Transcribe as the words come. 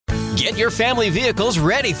Get your family vehicles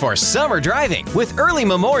ready for summer driving with early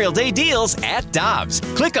Memorial Day deals at Dobbs.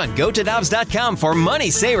 Click on GoToDobbs.com for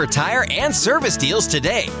money saver tire and service deals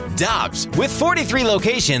today. Dobbs, with 43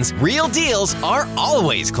 locations, real deals are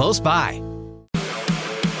always close by.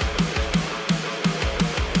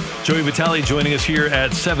 Joey Vitale joining us here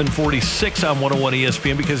at 7:46 on 101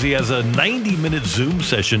 ESPN because he has a 90-minute Zoom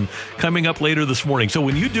session coming up later this morning. So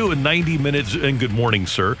when you do a 90-minute, and good morning,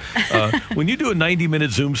 sir. When you do a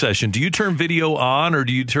 90-minute Zoom session, do you turn video on or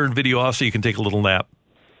do you turn video off so you can take a little nap?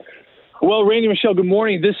 Well, Randy, Michelle, good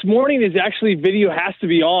morning. This morning is actually video has to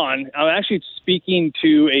be on. I'm actually speaking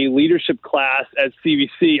to a leadership class at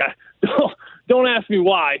CBC. Don't ask me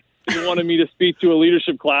why you wanted me to speak to a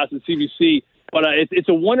leadership class at CBC. But it's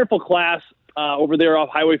a wonderful class over there off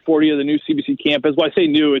Highway 40 of the new CBC campus. Well, I say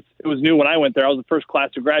new. It was new when I went there. I was the first class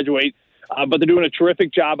to graduate. But they're doing a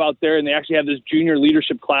terrific job out there, and they actually have this junior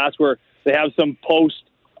leadership class where they have some not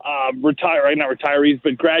retirees,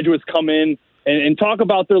 but graduates come in and talk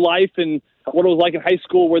about their life and what it was like in high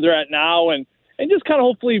school, where they're at now, and just kind of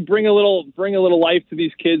hopefully bring a little life to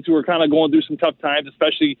these kids who are kind of going through some tough times,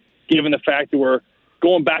 especially given the fact that we're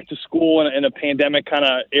going back to school in a pandemic kind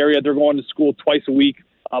of area. They're going to school twice a week.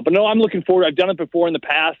 But no, I'm looking forward. I've done it before in the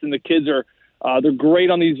past, and the kids they're great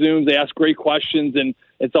on these Zooms. They ask great questions, and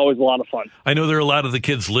it's always a lot of fun. I know there are a lot of the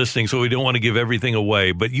kids listening, so we don't want to give everything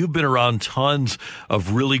away, but you've been around tons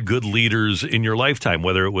of really good leaders in your lifetime,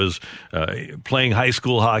 whether it was playing high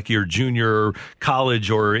school hockey or junior college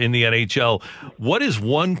or in the NHL. What is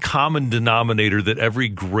one common denominator that every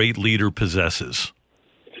great leader possesses?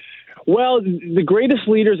 Well, the greatest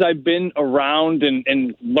leaders I've been around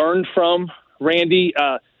and learned from, Randy,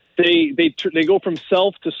 they go from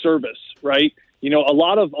self to service, right? You know, a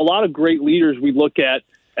lot of great leaders we look at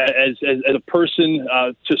as a person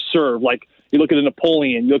to serve. Like you look at a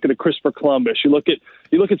Napoleon, you look at a Christopher Columbus, you look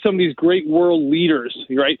at some of these great world leaders,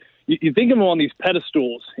 right? You think of them on these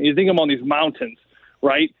pedestals, and you think of them on these mountains,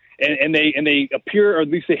 right? And they appear, or at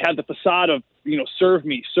least they have the facade of, you know, serve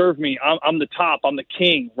me, I'm the top, I'm the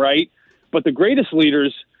king, right? But the greatest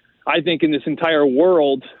leaders, I think, in this entire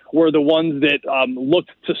world were the ones that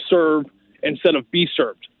looked to serve instead of be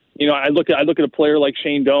served. You know, I look at a player like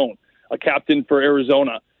Shane Doan, a captain for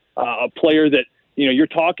Arizona, a player that, you know, you're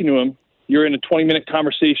talking to him, you're in a 20-minute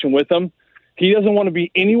conversation with him. He doesn't want to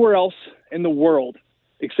be anywhere else in the world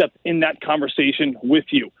except in that conversation with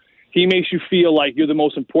you. He makes you feel like you're the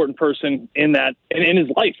most important person in his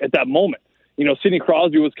life at that moment. You know, Sidney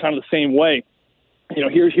Crosby was kind of the same way. You know,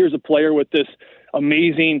 here's a player with this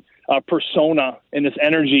amazing persona and this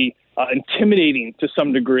energy, intimidating to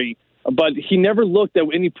some degree. But he never looked at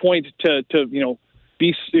any point to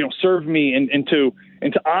serve me and to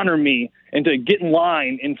honor me and to get in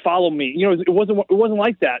line and follow me. You know, it wasn't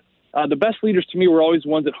like that. The best leaders to me were always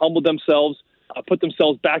ones that humbled themselves, put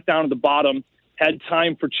themselves back down at the bottom, had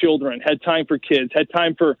time for children, had time for kids, had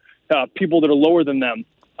time for people that are lower than them.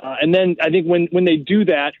 And then I think when they do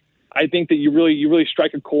that, I think that you really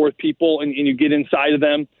strike a chord with people and you get inside of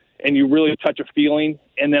them and you really touch a feeling.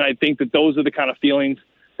 And then I think that those are the kind of feelings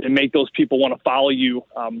that make those people want to follow you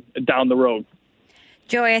down the road.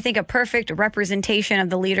 Joey, I think a perfect representation of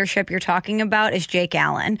the leadership you're talking about is Jake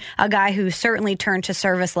Allen, a guy who certainly turned to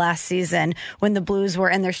service last season when the Blues were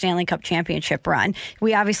in their Stanley Cup championship run.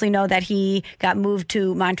 We obviously know that he got moved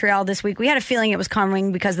to Montreal this week. We had a feeling it was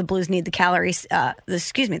coming because the Blues need the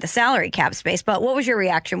salary cap space. But what was your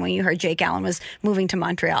reaction when you heard Jake Allen was moving to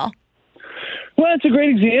Montreal? Well, it's a great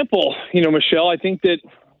example, you know, Michelle. I think that,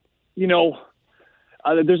 you know,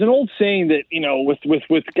 there's an old saying that, you know,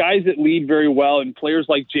 with guys that lead very well and players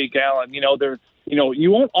like Jake Allen, you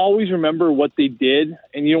won't always remember what they did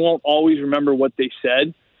and you won't always remember what they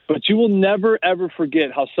said, but you will never, ever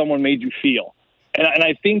forget how someone made you feel. And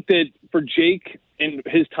I think that for Jake and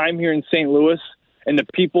his time here in St. Louis and the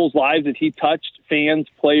people's lives that he touched, fans,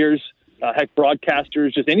 players,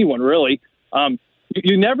 broadcasters, just anyone really, like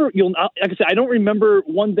I said, I don't remember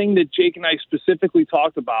one thing that Jake and I specifically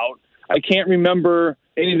talked about. I can't remember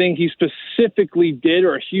anything he specifically did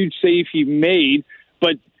or a huge save he made.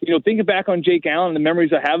 But, you know, thinking back on Jake Allen and the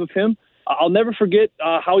memories I have of him, I'll never forget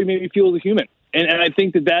how he made me feel as a human. And I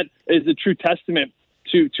think that is a true testament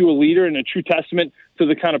to a leader and a true testament to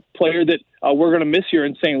the kind of player that we're going to miss here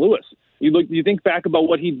in St. Louis. You think back about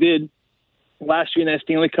what he did last year in that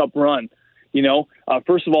Stanley Cup run. You know,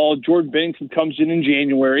 first of all, Jordan Binnington comes in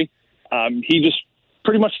January. He just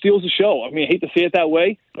pretty much steals the show. I mean, I hate to say it that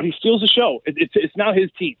way, but he steals the show. It's now his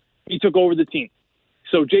team. He took over the team.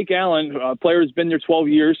 So Jake Allen, a player who's been there 12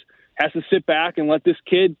 years, has to sit back and let this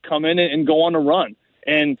kid come in and go on a run.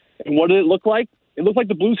 And what did it look like? It looked like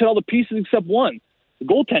the Blues had all the pieces except one.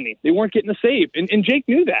 goaltending. They weren't getting a save, and Jake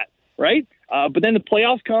knew that, right? But then the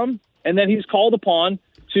playoffs come, and then he's called upon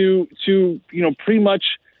to pretty much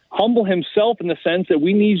humble himself in the sense that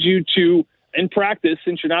we need you to, in practice,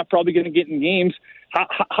 since you're not probably going to get in games,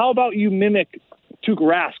 how about you mimic Tuukka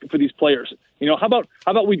Rask for these players? How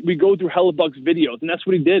about we go through Hellebuck's videos, and that's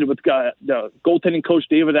what he did with the goaltending coach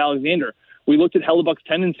David Alexander. We looked at Hellebuck's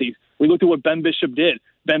tendencies. We looked at what Ben Bishop did.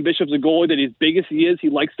 Ben Bishop's a goalie that as big as he is, he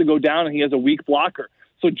likes to go down, and he has a weak blocker.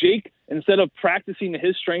 So Jake, instead of practicing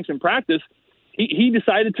his strengths in practice, he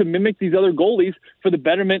decided to mimic these other goalies for the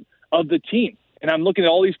betterment of the team. And I'm looking at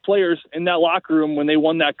all these players in that locker room when they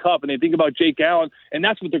won that cup, and they think about Jake Allen, and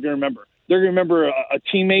that's what they're going to remember. They're going to remember a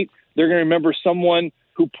teammate. They're going to remember someone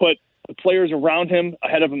who put the players around him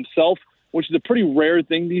ahead of himself, which is a pretty rare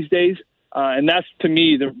thing these days. And that's, to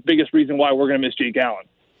me, the biggest reason why we're going to miss Jake Allen.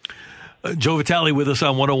 Joe Vitale with us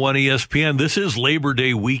on 101 ESPN. This is Labor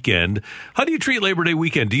Day weekend. How do you treat Labor Day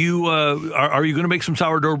weekend? Do you are you going to make some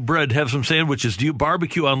sourdough bread, have some sandwiches? Do you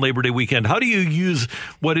barbecue on Labor Day weekend? How do you use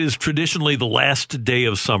what is traditionally the last day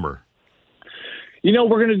of summer? We're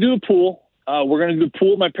going to do a pool. We're going to do a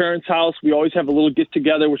pool at my parents' house. We always have a little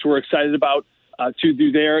get-together, which we're excited about to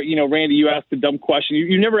do there. Randy, you asked a dumb question.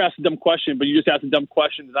 You never asked a dumb question, but you just asked a dumb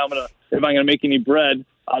question if I'm going to make any bread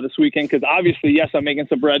this weekend, because obviously, yes, I'm making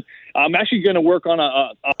some bread. I'm actually going to work on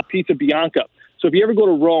a pizza Bianca. So if you ever go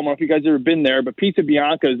to Rome, I don't know if you guys have ever been there, but pizza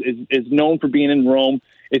Bianca is known for being in Rome.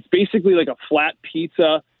 It's basically like a flat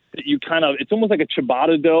pizza that you it's almost like a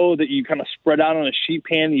ciabatta dough that you kind of spread out on a sheet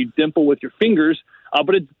pan and you dimple with your fingers,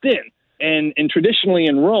 but it's thin. And traditionally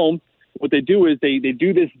in Rome, what they do is they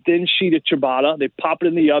do this thin sheet of ciabatta. They pop it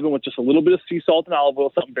in the oven with just a little bit of sea salt and olive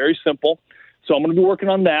oil, something very simple. So I'm going to be working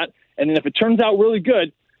on that. And then if it turns out really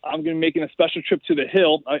good, I'm going to be making a special trip to the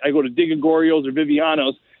Hill. I go to Di Gregorio's or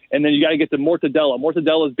Viviano's, and then you got to get the mortadella.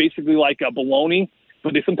 Mortadella is basically like a bologna,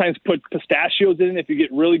 but they sometimes put pistachios in it if you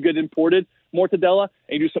get really good imported mortadella.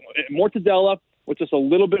 And you do some mortadella with just a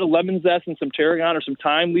little bit of lemon zest and some tarragon or some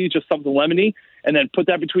thyme leaves, just something lemony, and then put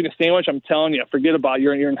that between a sandwich. I'm telling you, forget about it.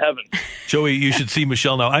 You're in heaven. Joey, you should see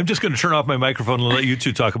Michelle now. I'm just going to turn off my microphone and let you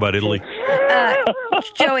two talk about Italy.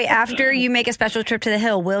 Joey, after you make a special trip to the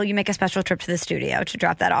Hill, will you make a special trip to the studio to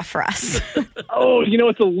drop that off for us?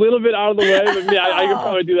 It's a little bit out of the way, but yeah, I can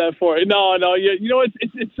probably do that for you. No,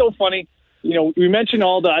 it's so funny. We mentioned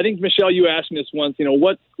I think, Michelle, you asked me this once,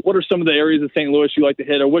 what are some of the areas of St. Louis you like to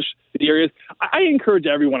hit, or which the areas? I encourage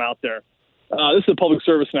everyone out there. This is a public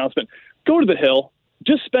service announcement. Go to the Hill.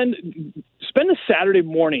 Just spend a Saturday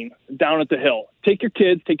morning down at the Hill. Take your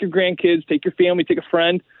kids, take your grandkids, take your family, take a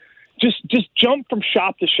friend. Just jump from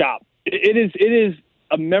shop to shop. It is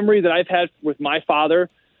a memory that I've had with my father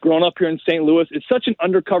growing up here in St. Louis. It's such an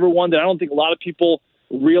undercover one that I don't think a lot of people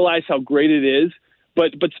realize how great it is.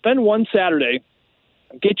 But spend one Saturday,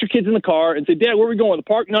 get your kids in the car and say, Dad, where are we going? The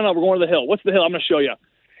park? No, we're going to the Hill. What's the Hill? I'm going to show you.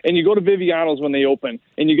 And you go to Viviano's when they open,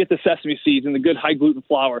 and you get the sesame seeds and the good high-gluten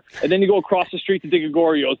flour. And then you go across the street to Di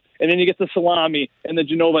Gregorio's, and then you get the salami and the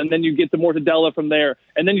Genova, and then you get the mortadella from there.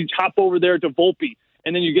 And then you hop over there to Volpe,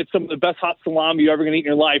 and then you get some of the best hot salami you're ever going to eat in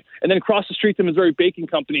your life. And then across the street to Missouri Baking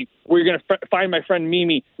Company, where you're going to find my friend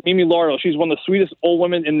Mimi Laurel. She's one of the sweetest old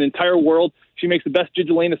women in the entire world. She makes the best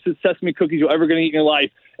Gigolena sesame cookies you're ever going to eat in your life.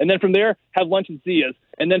 And then from there, have lunch at Zia's.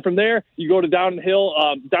 And then from there, you go to downhill,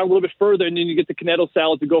 down a little bit further, and then you get the Canetto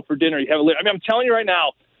salad to go for dinner. You have I'm telling you right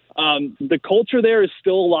now, the culture there is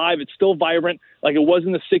still alive. It's still vibrant like it was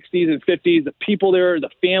in the 60s and 50s. The people there, the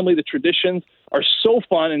family, the traditions are so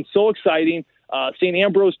fun and so exciting. St.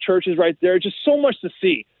 Ambrose Church is right there. Just so much to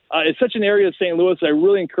see. It's such an area of St. Louis that I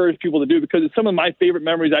really encourage people to do because it's some of my favorite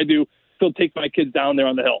memories I do. Still take my kids down there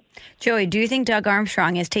on the Hill. Joey, do you think Doug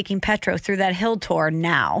Armstrong is taking Petro through that Hill tour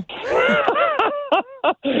now?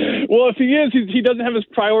 Well, if he is, he doesn't have his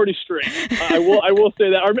priorities straight. I will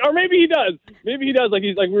say that, or maybe he does. Maybe he does. Like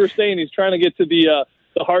we were saying, he's trying to get to the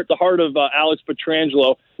heart of Alex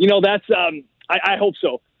Pietrangelo. That's I hope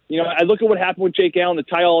so. I look at what happened with Jake Allen to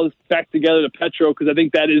tie all this back together to Petro because I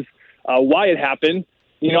think that is why it happened.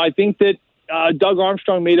 I think that Doug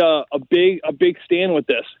Armstrong made a big stand with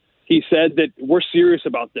this. He said that we're serious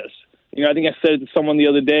about this. I think I said it to someone the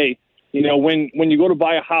other day. When you go to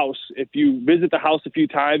buy a house, if you visit the house a few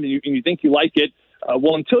times and you think you like it,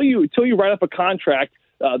 until you write up a contract,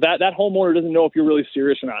 that homeowner doesn't know if you're really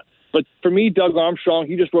serious or not. But for me, Doug Armstrong,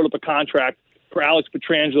 he just wrote up a contract for Alex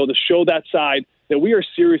Pietrangelo to show that side that we are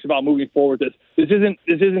serious about moving forward with this.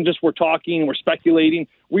 This isn't just we're talking, we're speculating.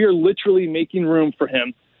 We are literally making room for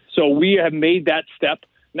him. So we have made that step.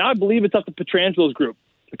 Now I believe it's up to Pietrangelo's group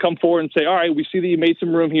to come forward and say, all right, we see that you made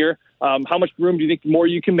some room here. How much room do you think more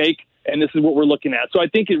you can make? And this is what we're looking at. So I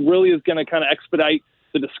think it really is going to kind of expedite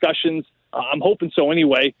the discussions. I'm hoping so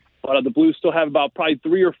anyway. But the Blues still have about probably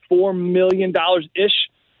 $3 or $4 million ish,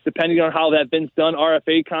 depending on how that Vince Dunn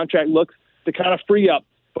RFA contract looks, to kind of free up.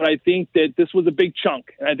 But I think that this was a big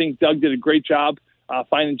chunk, and I think Doug did a great job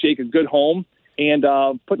finding Jake a good home and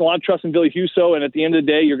putting a lot of trust in Billy Huso. And at the end of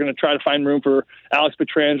the day, you're going to try to find room for Alex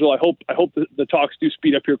Pietrangelo. I hope the talks do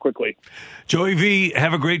speed up here quickly. Joey V,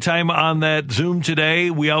 have a great time on that Zoom today.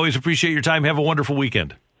 We always appreciate your time. Have a wonderful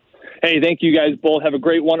weekend. Hey, thank you guys both. Have a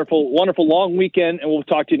great, wonderful, wonderful long weekend, and we'll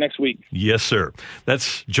talk to you next week. Yes, sir.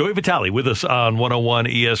 That's Joey Vitale with us on 101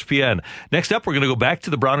 ESPN. Next up, we're going to go back to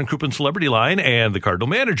the Brown and Crouppen Celebrity Line, and the Cardinal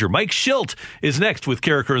manager, Mike Shildt, is next with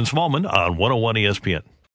Carricker and Smallman on 101 ESPN.